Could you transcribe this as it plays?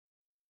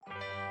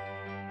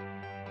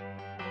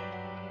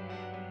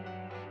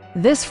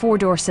This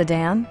four-door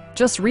sedan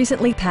just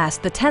recently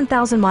passed the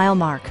 10,000-mile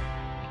mark.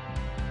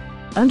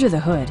 Under the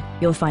hood,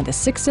 you'll find a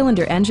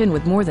six-cylinder engine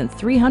with more than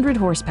 300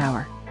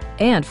 horsepower.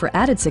 And for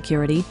added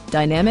security,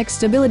 dynamic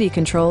stability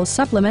control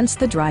supplements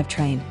the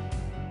drivetrain.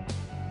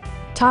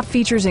 Top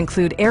features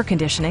include air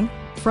conditioning,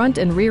 front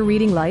and rear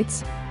reading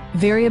lights,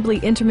 variably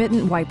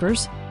intermittent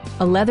wipers,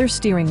 a leather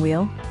steering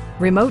wheel,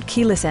 remote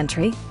keyless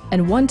entry,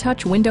 and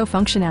one-touch window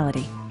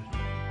functionality.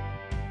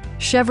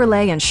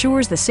 Chevrolet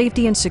ensures the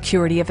safety and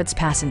security of its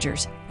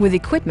passengers with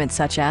equipment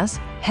such as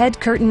head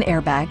curtain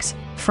airbags,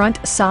 front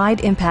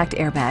side impact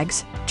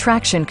airbags,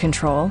 traction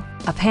control,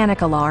 a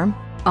panic alarm,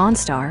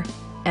 OnStar,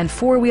 and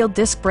four-wheel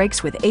disc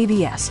brakes with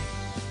ABS.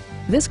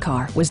 This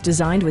car was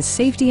designed with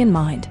safety in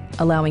mind,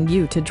 allowing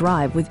you to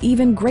drive with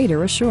even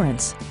greater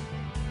assurance.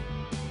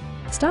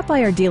 Stop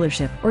by our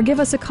dealership or give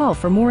us a call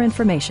for more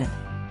information.